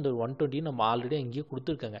 20% தான் அந்த 120 நம்ம ஆல்ரெடி அங்கேயே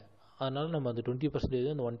கொடுத்துருக்காங்க. அதனால் நம்ம அந்த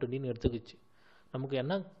 20% அந்த 120ன்னு எடுத்துக்கிச்சு. நமக்கு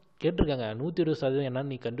என்ன கேட்டிருக்காங்க, 120% என்னன்னு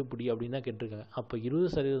நீ கண்டுபிடி அப்படின்னு தான் கேட்டிருக்காங்க. அப்போ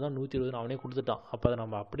 20% தான் 120 அவனே கொடுத்துட்டான். அப்போ அதை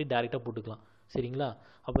நம்ம அப்படியே டேரெக்டாக போட்டுக்கலாம். சரிங்களா?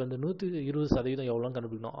 அப்போ அந்த 120% எவ்வளோன்னு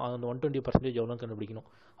கண்டுபிடிக்கணும், அந்த 120% எவ்வளோன்னு கண்டுபிடிக்கணும்.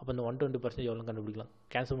 அப்போ அந்த 120% எவ்வளோன்னு கண்டுபிடிக்கலாம்.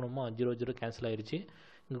 கேன்சல் பண்ணோமா, 0 0 கேன்சல் ஆயிடுச்சு.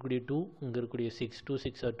 இங்கே இருக்கக்கூடிய 2, இங்கே இருக்கக்கூடிய 6, 2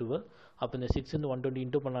 6 are 12. அப்போ இந்த 6 இந்த 120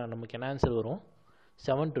 இன்ட்டு பண்ணால் நமக்கு என்ன ஆன்சர் வரும்?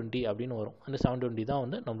 720 அப்படின்னு வரும். அந்த 720 தான்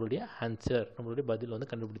வந்து நம்மளுடைய ஆன்சர், நம்மளுடைய பதில் வந்து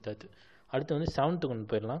கண்டுபிடித்தாச்சு. அடுத்து வந்து 7th கொண்டு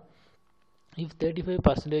போயிடலாம். If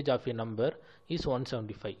 35% of a number is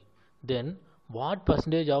 175, then what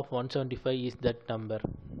percentage of 175 is that number?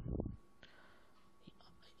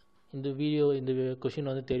 இந்த வீடியோ, இந்த கொஷின்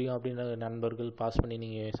வந்து தெரியும் அப்படின்ற நண்பர்கள் பாஸ் பண்ணி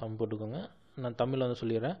நீங்கள் சம் போட்டுக்கோங்க. நான் தமிழில் வந்து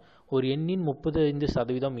சொல்லிடுறேன். ஒரு எண்ணின்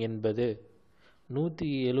 35% என்பது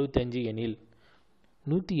 175 எனில்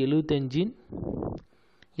 175ன்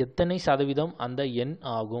எத்தனை சதவீதம் அந்த எண்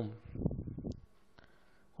ஆகும்?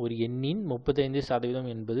 ஒரு எண்ணின் 35%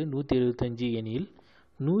 என்பது 175 எனில்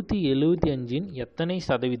 175ன் எத்தனை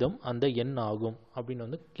சதவீதம் அந்த எண் ஆகும் அப்படின்னு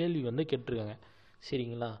வந்து கேள்வி வந்து கேட்டிருக்காங்க.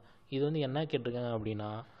 சரிங்களா? இது வந்து என்ன கேட்டிருக்காங்க அப்படின்னா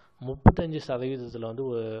 35% வந்து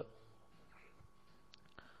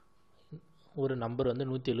ஒரு நம்பர் வந்து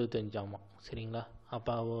 175 ஆமாம். சரிங்களா?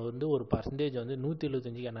 அப்போ வந்து ஒரு பர்சன்டேஜ் வந்து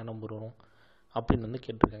 175க்கு என்ன நம்பர் வரும் அப்படின்னு வந்து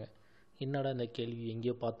கேட்டிருக்காங்க. என்னடா இந்த கேள்வி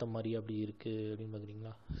எங்கேயோ பார்த்த மாதிரி அப்படி இருக்குது அப்படின்னு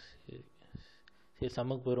பார்க்குறீங்களா? சரி,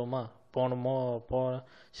 சம்முக்கு போயிடுவோமா?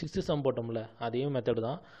 6th சம் போட்டோம்ல, அதே மெத்தட்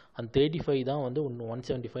தான். அந்த 35 தான் வந்து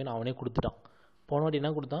 175 அவனே கொடுத்துட்டான். போன வாட்டி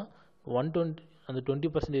என்ன கொடுத்தான்? 120, அந்த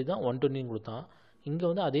 20% தான் 120ன்னு கொடுத்தான். இங்கே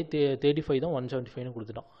வந்து அதே 35 தான் 175ன்னு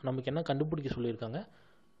கொடுத்துட்டான். நமக்கு என்ன கண்டுபிடிக்க சொல்லியிருக்காங்க?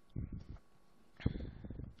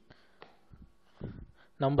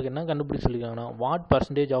 நமக்கு என்ன கண்டுபிடிக்க சொல்லியிருக்காங்கன்னா what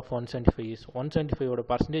percentage of 175 is, 175ஓட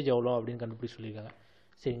percentage எவ்வளோ அப்படின்னு கண்டுபிடிக்க சொல்லியிருக்காங்க.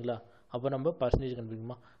 சரிங்களா? அப்போ நம்ம பர்சன்டேஜ்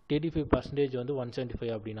கண்டுபிடிக்குமா, 35% வந்து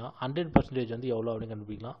 175 அப்படின்னா 100% வந்து எவ்வளோ அப்படின்னு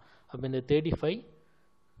கண்டுபிடிக்கலாம். அப்போ இந்த 35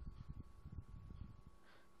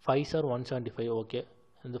 5s are 175. ஓகே,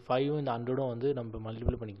 இந்த 5 இந்த 100 வந்து நம்ம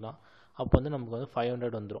மல்டிப்ளை பண்ணிக்கலாம். அப்போ வந்து நமக்கு வந்து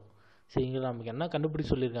 500 வந்துடும். சரிங்களா. நமக்கு என்ன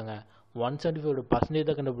கண்டுபிடிச்சி சொல்லியிருக்காங்க, 175%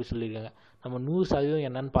 தான் கண்டுபிடிச்சி சொல்லியிருக்காங்க. நம்ம 100%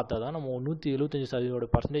 என்னன்னு பார்த்தா தான் நம்ம 175%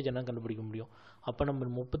 பர்சன்டேஜ் என்னன்னு கண்டுபிடிக்க முடியும். அப்போ நம்ம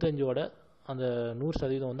 35 அந்த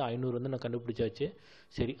 100% வந்து 500 வந்து நான் கண்டுபிடிச்சாச்சு.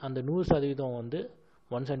 சரி, அந்த 100% வந்து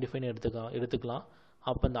 175 எடுத்துக்கலாம்.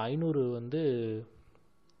 அப்போ அந்த 500 வந்து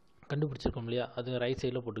கண்டுபிடிச்சிருக்கோம் இல்லையா, அது ரைட்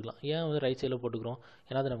சைடில் போட்டுக்கலாம். ஏன் வந்து ரைட் சைடில் போட்டுக்கிறோம்,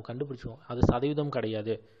 ஏன்னா அதை நம்ம கண்டுபிடிச்சிக்கோம், அது சதவீதம்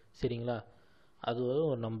கிடையாது. சரிங்களா, அது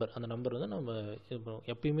ஒரு நம்பர். அந்த நம்பர் வந்து நம்ம இது பண்ணுவோம்.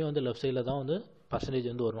 எப்பயுமே வந்து லெஃப்ட் சைடில் தான் வந்து பர்சன்டேஜ்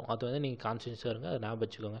வந்து வரும். அது வந்து நீங்கள் கான்சியஸாக இருங்க, அதை ஞாபகம்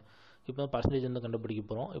வச்சுக்கோங்க. இப்போ பர்சன்டேஜ் வந்து கண்டுபிடிக்க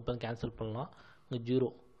போகிறோம். இப்போ கேன்சல் பண்ணலாம். இங்கே 0,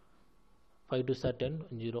 5 2 சார் 10,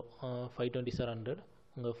 0, 520 சார் 100,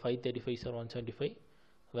 உங்கள் 535 சார் 175.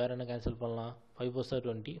 வேறு என்ன கேன்சல் பண்ணலாம், 5 4 சார்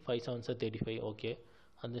 20, 5 7 சார் 35. ஓகே,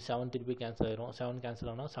 அந்த 7 திருப்பி கேன்சல் ஆயிரும். 7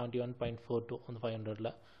 கேன்சல் ஆனால் 71.42 அந்த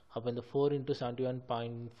 500ல். அப்போ இந்த 4 ×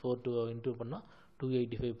 71.42 இன்ட்டு பண்ணால்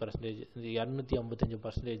 285%. இந்த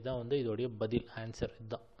 255% தான் வந்து இதோடைய பதில், ஆன்சர்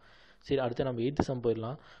இதுதான். சரி, அடுத்து நம்ம 8th சம்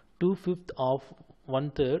போயிடலாம். 2/5 of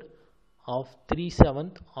 1/3 of 3/7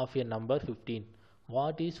 of a number 15.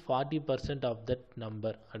 What is 40% of that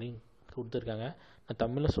number அப்படின்னு கொடுத்துருக்காங்க. நான்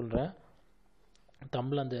தமிழில் சொல்கிறேன்.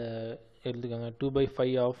 தமிழ் அந்த எழுதுக்காங்க.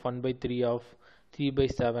 2/5 of 1/3 of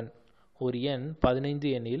 3/7. ஒரு எண் 15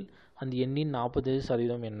 எண்ணில் அந்த எண்ணின்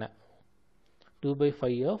 40% என்ன?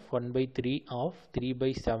 2/5 of 1/3 of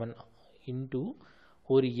 3/7 into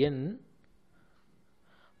ஒரு எண்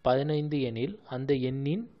 15 எண்ணில் அந்த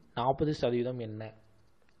எண்ணின் 40% என்ன?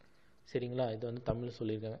 சரிங்களா, இது வந்து தமிழ்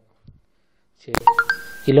சொல்லியிருக்காங்க. சரி,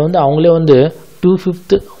 இதில் வந்து அவங்களே வந்து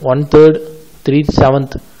 2/5, 1/3,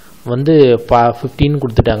 3/7 வந்து 15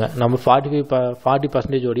 கொடுத்துட்டாங்க. நம்ம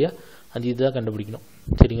 40% உடைய அந்த இதுதான் கண்டுபிடிக்கணும்.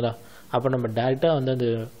 சரிங்களா, அப்போ நம்ம டேரெக்டாக வந்து அந்த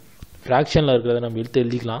ஃப்ராக்ஷனில் இருக்கிறத நம்ம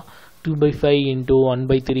எழுதிக்கலாம். 2/5 into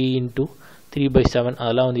 1/3 into 3/7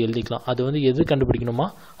 அதெல்லாம் வந்து எழுதிக்கலாம். அது வந்து எது கண்டுபிடிக்கணுமா,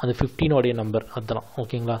 அந்த 15 உடைய நம்பர் அதெல்லாம்.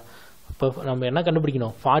 ஓகேங்களா, இப்போ நம்ம என்ன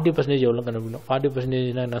கண்டுபிடிக்கணும், 40% எவ்வளோ கண்டுபிடிக்கணும்.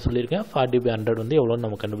 40% என்ன சொல்லியிருக்கேன், 40/100 வந்து எவ்வளோன்னு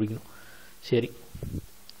நம்ம கண்டுபிடிக்கணும். சரி,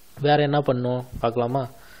 வேறு என்ன பண்ணணும் பார்க்கலாமா.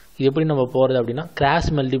 இது எப்படி நம்ம போகிறது அப்படின்னா, கிராஸ்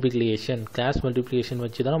மல்டிப்ளிகேஷன்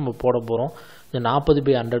வச்சு தான் நம்ம போட போகிறோம். இந்த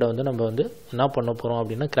 40/100 வந்து நம்ம வந்து என்ன பண்ண போகிறோம்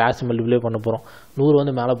அப்படின்னா, கிராஸ் மல்டிப்ளை பண்ண போகிறோம். 100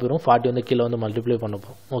 வந்து மேலே போயிடும், 40 வந்து கீழே வந்து மல்டிப்ளை பண்ண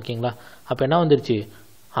போகிறோம். ஓகேங்களா, அப்போ என்ன வந்துருச்சு,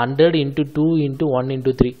 100 × 2 × 1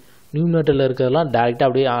 × 3. நியூமினேட்டரில் இருக்கிறதெல்லாம் டேரெக்டாக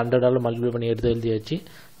அப்படியே 100ஆல் மல்டிப்ளை பண்ணி எழுதியாச்சு.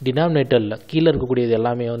 டினாமினேட்டரில் கீழே இருக்கக்கூடியது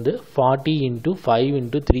எல்லாமே வந்து 40 × 5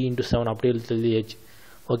 × 3 × 7 அப்படியே எழுதியாச்சு.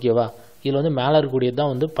 ஓகேவா, இதில் வந்து மேலே இருக்கக்கூடியது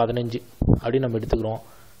தான் வந்து 15 அப்படின்னு நம்ம எடுத்துக்கிறோம்.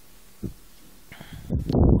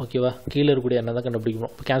 ஓகேவா, கீழே இருக்கக்கூடிய என்ன தான்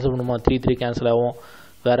கண்டுபிடிக்கணும். இப்போ கேன்சல் பண்ணுமா, 3 3 கேன்சல் ஆகும்.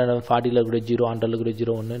 வேறு என்ன, 40ல் இருக்கக்கூடிய 0, 100ல் இருக்கக்கூடிய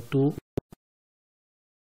 0, 1 2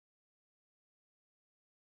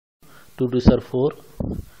 2 2 சார் 4,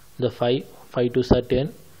 இந்த 5 5 2 சார் 10.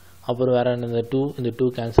 அப்புறம் வேறு என்ன, இந்த 2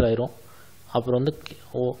 கேன்சல் ஆயிரும். அப்புறம் வந்து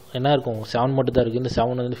என்ன இருக்கும், 7 மட்டும் தான் இருக்குது. இந்த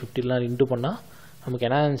 7 வந்து 50லாம் இன்ட்டு பண்ணால் நமக்கு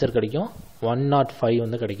என்ன ஆன்சர் கிடைக்கும், 105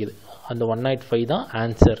 வந்து கிடைக்கிது. அந்த 105 தான்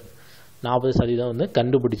ஆன்சர். 40% வந்து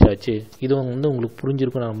கண்டுபிடிச்சாச்சு. இது வந்து உங்களுக்கு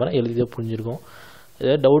புரிஞ்சிருக்கும், நான் நம்புறேன். எழுதிதான் புரிஞ்சிருக்கும்.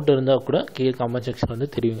 ஏதாவது டவுட் இருந்தால் கூட கீழே கமெண்ட் செக்ஷன் வந்து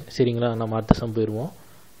தெரியுங்க. சரிங்களா, நம்ம அடுத்த சம் போயிடுவோம்.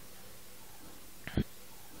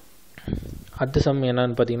 அடுத்த சம்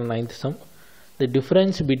என்னன்னு பார்த்தீங்கன்னா 9th some. The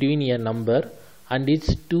difference between a number and its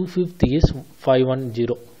 2/5 is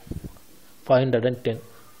 510.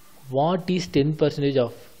 What is 10%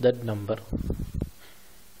 of that number?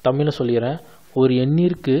 தமிழில் சொல்லிடுறேன். ஒரு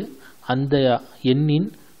எண்ணிற்கு அந்த எண்ணின்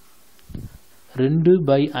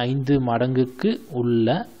 2/5 மடங்குக்கு உள்ள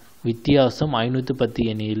வித்தியாசம் 510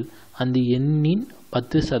 எனில் அந்த எண்ணின்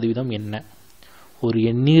 10% என்ன? ஒரு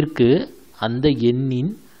எண்ணிற்கு அந்த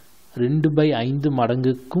எண்ணின் 2/5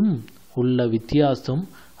 மடங்குக்கும் உள்ள வித்தியாசம்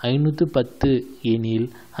 510 எனில்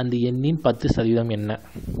அந்த எண்ணின் 10% என்ன?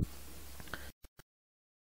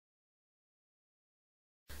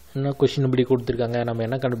 என்ன கொஸ்டின் இப்படி கொடுத்துருக்காங்க. நம்ம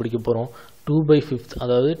என்ன கண்டுபிடிக்க போகிறோம், 2/5,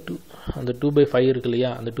 அதாவது அந்த 2/5 இருக்கு இல்லையா,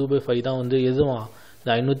 அந்த 2/5 தான் வந்து எதுவும் இந்த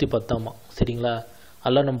 510. சரிங்களா,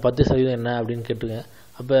 அதில் நம்ம 10% என்ன அப்படின்னு கேட்டுருக்கேன்.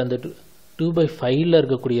 அப்போ அந்த 2/5ல்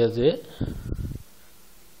இருக்கக்கூடியது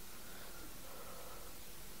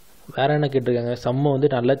வேறு என்ன கேட்டிருக்காங்க, சம்மை வந்து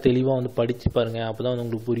நல்லா தெளிவாக வந்து படித்து பாருங்கள், அப்போ தான் வந்து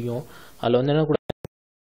உங்களுக்கு புரியும். அதில் வந்து என்ன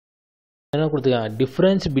கொடுத்துருக்காங்க,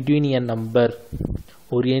 டிஃப்ரென்ஸ் பிட்வீன் எ நம்பர்,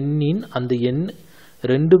 ஒரு எண்ணின் அந்த எண்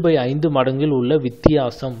 2/5 மடங்கில் உள்ள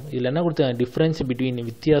வித்தியாசம். இதில் என்ன கொடுத்தாங்க, டிஃப்ரென்ஸ் பிட்வீன்,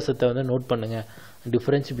 வித்தியாசத்தை வந்து நோட் பண்ணுங்கள்.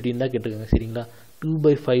 டிஃப்ரென்ஸ் பிட்வீன் தான் கேட்டிருக்காங்க. சரிங்களா,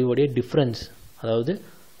 2/5 உடைய டிஃப்ரென்ஸ், அதாவது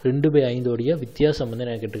 2/5 உடைய வித்தியாசம் வந்து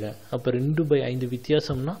நான் கேட்டிருக்கேன். அப்போ 2/5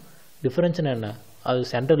 வித்தியாசம்னா டிஃப்ரென்ஸ்னா என்ன, அது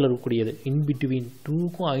சென்டரில் இருக்கக்கூடியது, இன் பிட்வீன்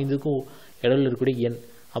 2க்கும் 5க்கும் இடையில் இருக்கக்கூடிய எண்.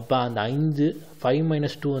 அப்போ அந்த 5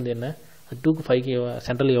 2 வந்து என்ன, 2க்கு 5க்கு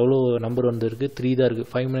சென்டரில் எவ்வளோ நம்பர் வந்து இருக்குது, 3 தான் இருக்குது.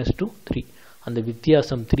 5 - 2 3. அந்த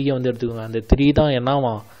வித்தியாசம் 3 வந்து எடுத்துக்கோங்க. அந்த 3 தான்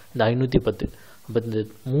என்னவா இந்த 510. அப்போ இந்த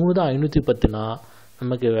 3 தான் 510னா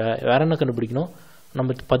நமக்கு வேறு என்ன கண்டுபிடிக்கணும்,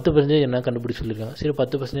 நம்ம 10% என்ன கண்டுபிடிச்சி சொல்லியிருக்காங்க. சரி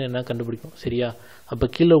 10% என்ன கண்டுபிடிக்கணும் சரியா. அப்போ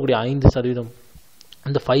கீழே கூடிய 5%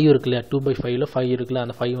 அந்த 5 இருக்கு இல்லையா, 2/5ல் 5 இருக்குல்ல,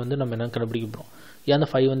 அந்த 5 வந்து நம்ம என்ன கண்டுபிடிக்க போகிறோம். ஏன் அந்த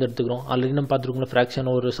 5 வந்து எடுத்துக்கிறோம், ஆல்ரெடி நம்ம பார்த்துருக்கோம்ல ஃப்ராக்ஷன்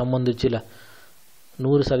ஒரு சம் வந்துச்சு இல்லை,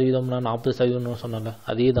 100%னா 40% சொன்னால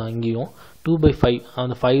அதே தான் இங்கேயும். 2/5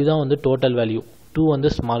 அந்த 5 தான் வந்து டோட்டல் வேல்யூ, 2 வந்து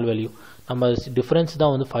ஸ்மால் வேல்யூ. நம்ம டிஃப்ரென்ஸ்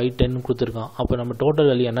தான் வந்து 5 10 கொடுத்துருக்கான். அப்போ நம்ம டோட்டல்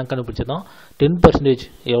வேல்யூ என்ன கண்டுபிடிச்சா 10%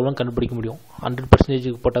 எவ்வளோ கண்டுபிடிக்க முடியும்.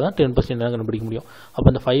 100% போட்டால் தான் 10% என்ன கண்டுபிடிக்க முடியும். அப்போ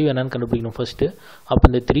இந்த 5 என்னன்னு கண்டுபிடிக்கணும் ஃபஸ்ட்டு. அப்போ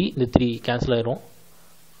இந்த 3 கேன்சல் ஆயிரும்.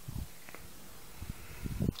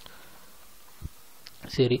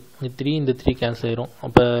 சரி இந்த 3 கேன்சல் ஆயிரும்.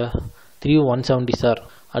 அப்போ 3 170 சார்.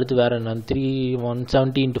 அடுத்து வேறு என்ன, 3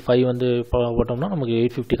 170 × 5 வந்து போட்டோம்னா நமக்கு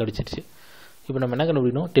 850 கிடச்சிருச்சு. இப்போ நம்ம என்ன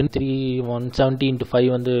கண்டுபிடிக்கணும், 3 170 × 5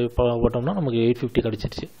 வந்து போட்டோம்னா நமக்கு 850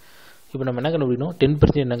 கிடச்சிருச்சு. இப்போ நம்ம என்ன கண்டுபிடிக்கணும்,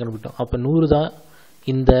 10% என்ன கண்டுபிடிக்கணும். அப்போ 100 தான்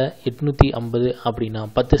இந்த 850 அப்படின்னா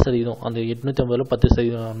 10%, அந்த 850ல்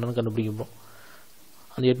 10% என்னன்னு கண்டுபிடிக்க போகிறோம்.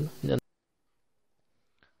 அந்த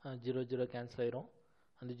 0 கேன்சல் ஆயிரும்,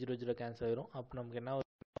 அந்த 0 கேன்சல் ஆயிரும். அப்போ நமக்கு என்ன,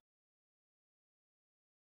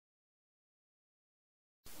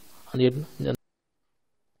 அந்த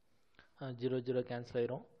 0 கேன்சல்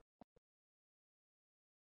ஆயிரும்.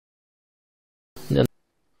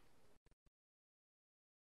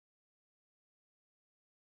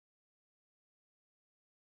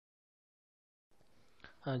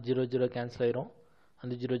 0 கேன்சல் ஆயிரும்,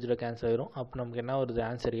 அந்த 0 கேன்சல் ஆயிரும். அப்போ நமக்கு என்ன வருது,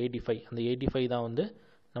 ஆன்சர் 85. அந்த 85 தான் வந்து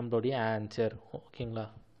நம்மளுடைய ஆன்சர். ஓகேங்களா.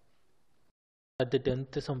 அடுத்து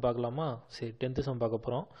 10th சம் பார்க்கலாமா. சரி 10th சம் பார்க்க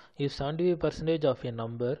போகிறோம். If 75% of a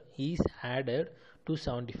number is added to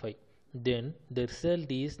 75 then the result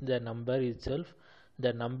is the number itself.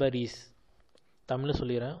 the number is, தமிழில்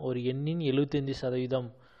சொல்லிடுறேன், ஒரு எண்ணின் 75%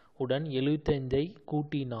 உடன் 75ஐ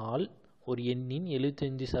கூட்டினால், ஒரு எண்ணின்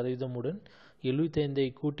 75% உடன் 75ஐ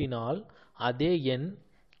கூட்டினால் அதே எண்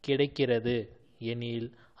கிடைக்கிறது எனில்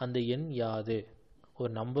அந்த எண் யாது.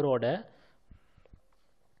 ஒரு நம்பரோட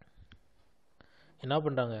என்ன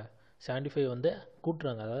பண்ணுறாங்க, 75 வந்து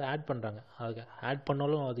கூட்டுறாங்க, அதாவது ஆட் பண்ணுறாங்க. அதுக்கு ஆட்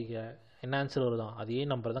பண்ணாலும் அதுக்கு என்ன ஆன்சர் வருதான், அதே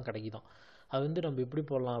நம்பர் தான் கிடைக்குதான். அது வந்து நம்ம எப்படி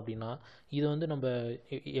போடலாம் அப்படின்னா, இதை வந்து நம்ம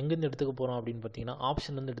எங்கேருந்து எடுத்துக்க போகிறோம் அப்படின்னு பார்த்தீங்கன்னா,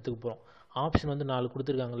 ஆப்ஷன்லேருந்து எடுத்துக்க போகிறோம். ஆப்ஷன் வந்து 4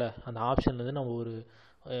 கொடுத்துருக்காங்களே, அந்த ஆப்ஷன்லேருந்து நம்ம ஒரு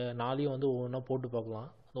 4 வந்து ஒவ்வொன்றா போட்டு பார்க்கலாம்.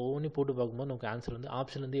 அந்த ஒவ்வொன்றையும் போட்டு பார்க்கும்போது நமக்கு ஆன்சர் வந்து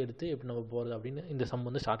ஆப்ஷன்லேருந்து எடுத்து எப்படி நம்ம போகிறது அப்படின்னு இந்த சம்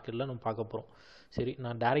வந்து ஷார்ட்கட்டில் நம்ம பார்க்க போகிறோம். சரி,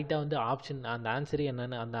 நான் டேரெக்டாக வந்து ஆப்ஷன் அந்த ஆன்சரே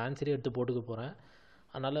என்னென்னு அந்த ஆன்சரே எடுத்து போட்டுக்க போகிறேன்.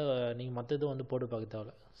 அதனால் நீங்கள் மற்றதும் வந்து போட்டு பார்க்க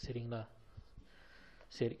தேவை. சரிங்களா.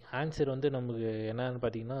 சரி, ஆன்சர் வந்து நமக்கு என்னன்னு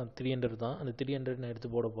பார்த்தீங்கன்னா 300 தான். அந்த 300 நான் எடுத்து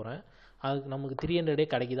போட போகிறேன். அதுக்கு நமக்கு 300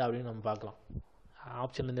 கிடைக்குதா அப்படின்னு நம்ம பார்க்கலாம்.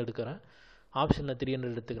 ஆப்ஷன்லேருந்து எடுக்கிறேன், ஆப்ஷனில்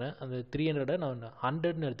 300 எடுத்துக்கிறேன். அந்த 300 நான்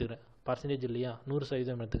 100ன்னு எடுத்துக்கிறேன், பர்சன்டேஜ் இல்லையா,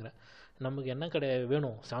 100% எடுத்துக்கிறேன். நமக்கு என்ன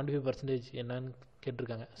வேணும், 75% என்னன்னு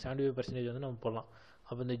கேட்டிருக்காங்க. 75% வந்து நம்ம போடலாம்.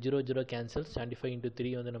 அப்போ இந்த 0 கேன்சல், 75 ×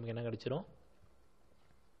 3 வந்து நமக்கு என்ன கிடச்சிரும்,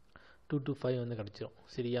 225 வந்து கிடச்சிரும்.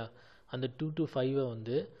 சரியா. அந்த 225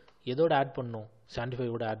 வந்து எதோட ஆட் பண்ணணும்,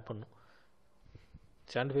 75ஓட ஆட் பண்ணணும்.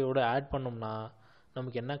 75ஓட ஆட் பண்ணோம்னா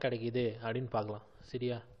நமக்கு என்ன கிடைக்கிது அப்படின்னு பார்க்கலாம்.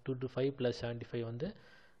 சரியா. 225 + 75 வந்து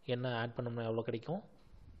என்ன ஆட் பண்ணோம்னா எவ்வளோ கிடைக்கும்,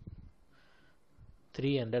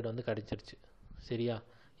 300 வந்து கிடச்சிருச்சு. சரியா.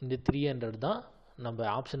 இந்த 300 தான் நம்ம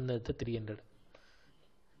ஆப்ஷனில் எடுத்த 300.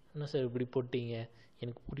 என்ன சார் இப்படி போட்டீங்க,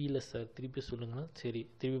 எனக்கு புரியல சார், திருப்பி சொல்லுங்கன்னா. சரி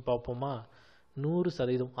திருப்பி பார்ப்போமா.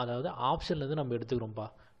 100%, அதாவது ஆப்ஷன்லேருந்து நம்ம எடுத்துக்கிறோம்ப்பா.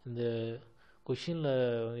 இந்த கொஷினில்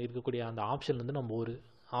இருக்கக்கூடிய அந்த ஆப்ஷன்லேருந்து நம்ம ஒரு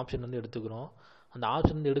ஆப்ஷன் வந்து எடுத்துக்கிறோம். அந்த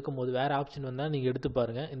ஆப்ஷன் வந்து எடுக்கும் போது வேறு ஆப்ஷன் வந்தால் நீங்கள் எடுத்து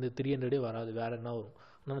பாருங்கள், இந்த 300 வராது, வேறு என்ன வரும்.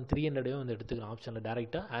 நான் 300 வந்து எடுத்துக்கிறேன் ஆப்ஷனில்.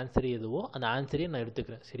 டேரெக்டாக ஆன்சரே எதுவோ அந்த ஆன்சரே நான்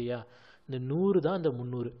எடுத்துக்கிறேன். சரியா. இந்த 100 தான் இந்த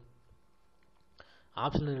 300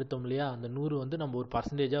 ஆப்ஷன் எடுத்தோம் இல்லையா. அந்த 100 வந்து நம்ம ஒரு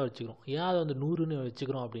பர்சன்டேஜாக வச்சுக்கிறோம். ஏன் அதை வந்து 100ன்னு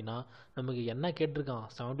வச்சுக்கிறோம் அப்படின்னா, நமக்கு என்ன கேட்டிருக்கான்,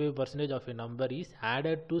 75% of a number is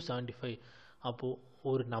added to 75. அப்போது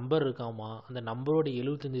ஒரு நம்பர் இருக்காமா, அந்த நம்பரோட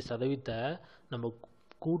 75% நம்ம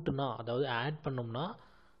கூட்டுனா, அதாவது ஆட் பண்ணோம்னா,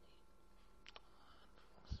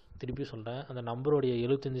 திருப்பி சொல்கிறேன், அந்த நம்பரோடைய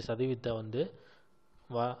 75% வந்து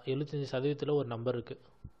 75%ல் ஒரு நம்பர் இருக்குது.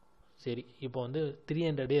 சரி, இப்போ வந்து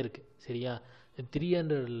 300 இருக்குது. சரியா.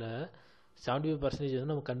 300ல் 75%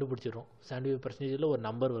 வந்து நம்ம கண்டுபிடிச்சிடுறோம். 75%ல் ஒரு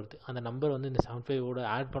நம்பர் வருது, அந்த நம்பர் வந்து இந்த 75ஓட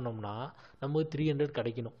ஆட் பண்ணோம்னா நமக்கு 300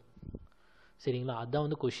 கிடைக்கணும். சரிங்களா. அதுதான்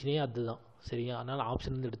வந்து கொஷினே அதுதான். சரியா. அதனால்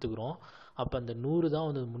ஆப்ஷன் வந்து எடுத்துக்கிறோம். அப்போ அந்த 100 தான்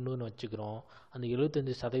வந்து 300ன்னு வச்சுக்கிறோம். அந்த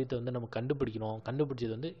 75% வந்து நம்ம கண்டுபிடிக்கணும்.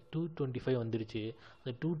 கண்டுபிடிச்சது வந்து 225 வந்துருச்சு.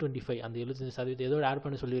 அந்த 225 அந்த 75% எதோட ஆட்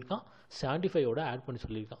பண்ணி சொல்லியிருக்கான், 75ஓட ஆட் பண்ணி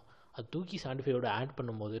சொல்லியிருக்கான். அது தூக்கி 75ஓட ஆட்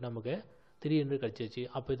பண்ணும்போது நமக்கு 300 கிடச்சிச்சு.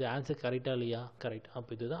 அப்போ இது ஆன்சர் கரெக்டாக இல்லையா? கரெக்ட்.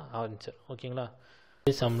 அப்போ இதுதான் ஆன்சர். ஓகேங்களா?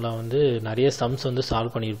 சம்மில் வந்து நிறைய சம்ஸ் வந்து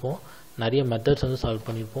சால்வ் பண்ணியிருப்போம், நிறைய மெத்தட்ஸ் வந்து சால்வ்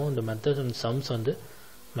பண்ணியிருப்போம். இந்த மெத்தட்ஸ் அண்ட் சம்ஸ் வந்து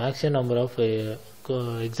மேக்ஸிமம் நம்பர் ஆஃப்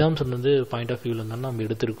எக்ஸாம்ஸ் வந்து பாயிண்ட் ஆஃப் வியூவில் இருந்தாலும் நம்ம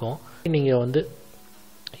எடுத்திருக்கோம். நீங்கள் வந்து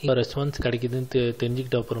இப்போ ரெஸ்பான்ஸ் கிடைக்குதுன்னு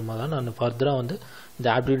தெரிஞ்சுக்கிட்ட அப்புறமா தான் நான் ஃபர்தராக வந்து இந்த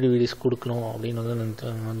ஆப்டிடியூட் வீடியோஸ் கொடுக்கணும் அப்படின்னு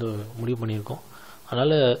வந்து முடிவு பண்ணியிருக்கோம்.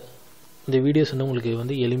 அதனால் இந்த வீடியோஸ் வந்து உங்களுக்கு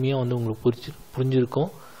வந்து எளிமையாக வந்து உங்களுக்கு புரிஞ்சிருக்கும்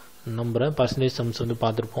நம்புகிறேன். பர்சன்டேஜ் சம்ஸ் வந்து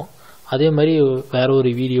பார்த்துருப்போம். அதே மாதிரி வேறு ஒரு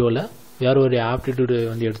வீடியோவில் வேறு ஒரு ஆப்டிடியூடு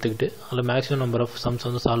வந்து எடுத்துக்கிட்டு அதில் மேக்ஸிமம் நம்பர் ஆஃப் சம்ஸ்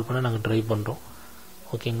வந்து சால்வ் பண்ண நாங்கள் ட்ரை பண்ணுறோம்.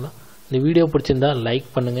 ஓகேங்களா? இந்த வீடியோ பிடிச்சிருந்தால் லைக்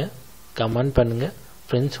பண்ணுங்கள், கமெண்ட் பண்ணுங்கள்,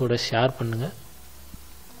 ஃப்ரெண்ட்ஸோட ஷேர் பண்ணுங்கள்.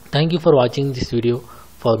 தேங்க்யூ ஃபார் வாட்சிங் this video.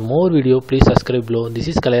 For more video, please subscribe below. This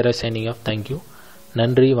is Kalayara signing off. Thank you.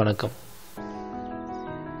 நன்றி, வணக்கம்.